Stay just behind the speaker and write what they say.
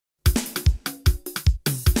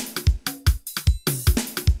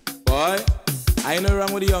I ain't no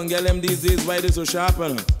wrong with the young girl them these days. Why they so sharp, you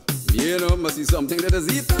know? You know, must be something that is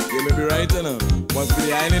it. You may be right, you know. Must be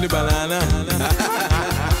the eye in the banana.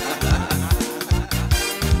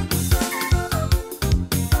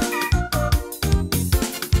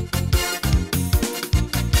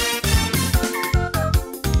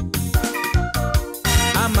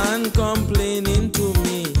 A man complaining to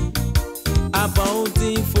me about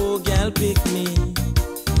the four girl pick me.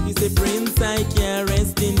 He say, Prince, I can't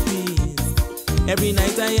rest in peace. Every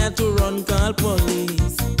night I had to run, call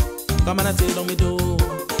police. Come on, I take down me door.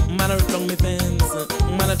 Man, I rip down me fence.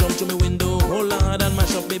 Man, I jump through me window. Oh Lord, and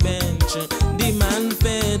mash up me bench. The man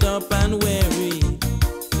fed up and weary.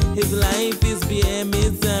 His life is bare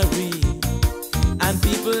misery. And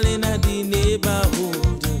people in the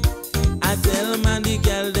neighborhood, I tell man the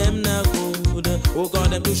girl them not good. Oh God,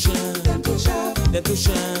 them too sharp, them too sharp, them too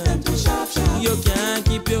sharp, them too sharp, sharp. You can't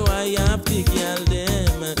keep your eye off the girl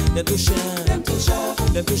them. Them too sharp, them too sharp,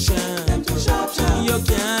 them too sharp, them too sharp, sharp. You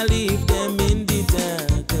can't leave them in the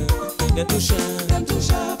dark. Them too sharp, them too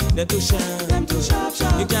sharp, them too sharp, them too sharp,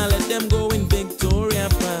 sharp. You can't let them go in Victoria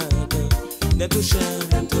Park. Them too sharp,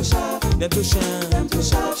 them too sharp, them too sharp, them too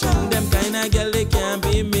sharp, sharp. Them kind of girl they can't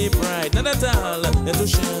be me pride, not at all. Them too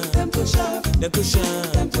sharp, them too sharp, them too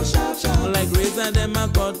sharp, them too sharp, sharp. Like razor them a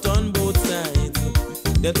cut on both sides.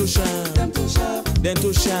 Them too sharp, them too sharp, them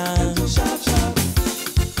too sharp, them too sharp, sharp.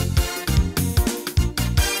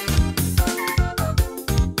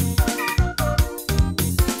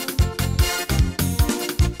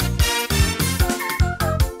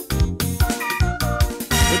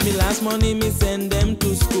 Me last money, me send them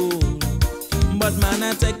to school. But man,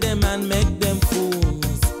 I take them and make them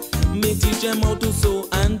fools. Me teach them how to sew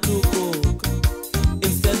and to cook.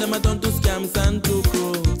 Instead, them I turn to scams and to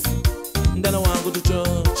crooks. Then I want to go to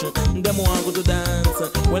church. Them want to go to dance.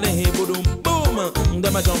 When they hear boom, boom,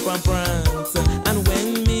 them I jump and prance. And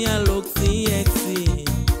when me I look CXC,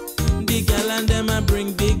 the girl and them I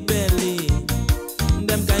bring big belly.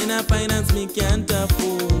 Them kind of finance me can't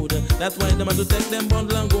afford. That's why them have to take them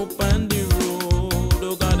bundle and go on the road.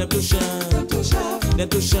 Oh God, them too sharp, them too sharp, them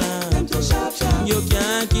too sharp, them too sharp, sharp. You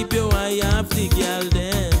can't keep your eye off the girl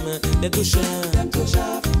them. Them too sharp, them too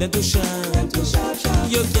sharp, them too sharp, them too sharp,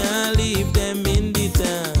 sharp. You can't leave them in the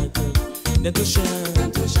dark. Them too sharp,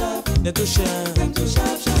 them too sharp, them too sharp, them too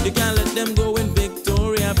sharp, sharp. You can't let them go in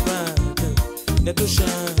Victoria Park. Them too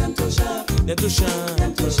sharp, them too sharp, them too sharp,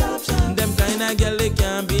 them too sharp, sharp. Them kind of girl they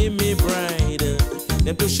can't be me bride.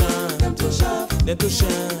 Them too sharp, them too sharp, them too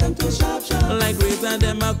sharp, them too sharp, sharp. Like razor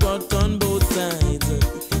them a cut on both sides.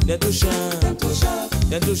 Them too sharp, them too sharp,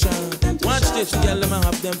 them too sharp, them too Watch sharp, this, girl them a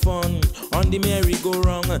have them fun on the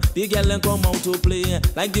merry-go-round. The girl them come out to play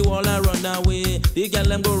like the wall a run away. The girl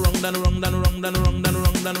them go wrong, down, wrong, down, wrong, down, wrong, down,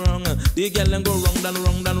 wrong, down, wrong. The girl them go wrong, down,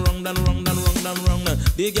 wrong, down, wrong, down, wrong, down, wrong, down, wrong.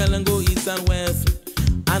 The girl them go east and west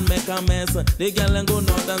and make a mess. The girl and go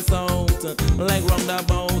north and south like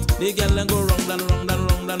roundabout. The girl and go wrong, down, wrong, down,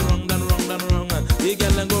 wrong, down, wrong, down, wrong, down, wrong. The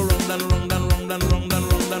girl and go wrong, down, wrong, down, wrong, down, wrong, down,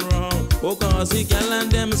 wrong, down, wrong. Oh, cause the girl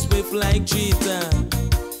and them swift like cheetah,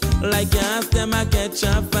 like gas them a catch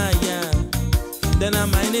a fire. Then I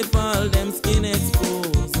mind it for all them skin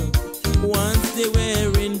exposed. Once they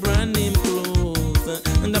wearing brand name clothes,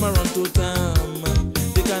 and them a run to town,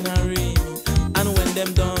 they can hurry. And when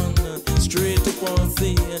them done, straight to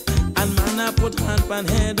pussy. And man I put hand pan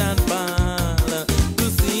head and ball to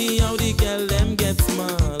see how the girl them get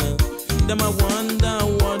small. Them I wonder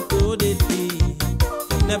what could it be.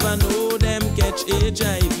 Never know them catch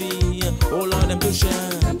HIV. Oh Lord, them too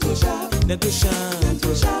sharp, them too sharp, them too sharp, them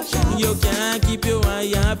too sharp, sharp. You can't keep your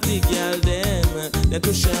eye off the girl them. Them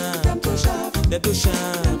too sharp, them too sharp, them too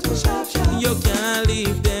sharp, them too sharp, sharp. You can't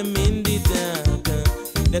leave them in the dark.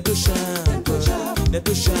 Them too sharp, them too sharp, them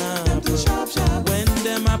too sharp, them too sharp, sharp. When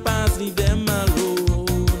them a pass, leave them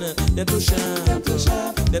alone. Them too sharp, them too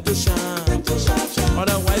sharp, them too sharp, them too sharp, sharp.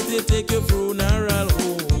 Otherwise they take you funeral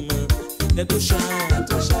home. Them too sharp, them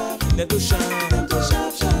too sharp, them too sharp, them too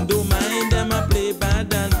sharp, sharp. Don't mind them a play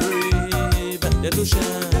bad and brave. Them too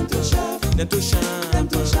sharp, them too sharp, them too sharp, them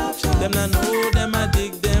too sharp, sharp. Them not know them a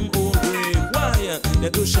dig them own grave. Why?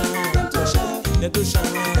 Them too sharp, them too sharp, them too sharp,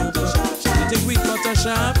 them too sharp, sharp. You think we cut a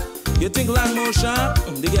sharp? You think lawnmower sharp?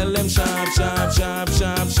 The girl them sharp, sharp, sharp,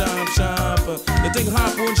 sharp, sharp, sharp. You think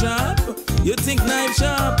harpoon sharp? You think knife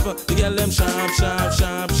sharp? The girl them sharp, sharp,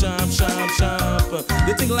 sharp, sharp, sharp, sharp.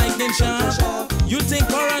 You think lightning sharp? You think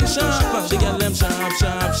current sharp? The girl them sharp,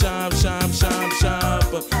 sharp, sharp, sharp, sharp,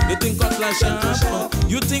 sharp. You think cutlass sharp?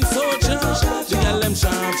 You think sword sharp? The girl them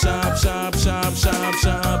sharp, sharp, sharp, sharp, sharp,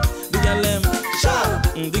 sharp. The girl them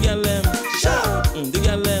sharp. The girl them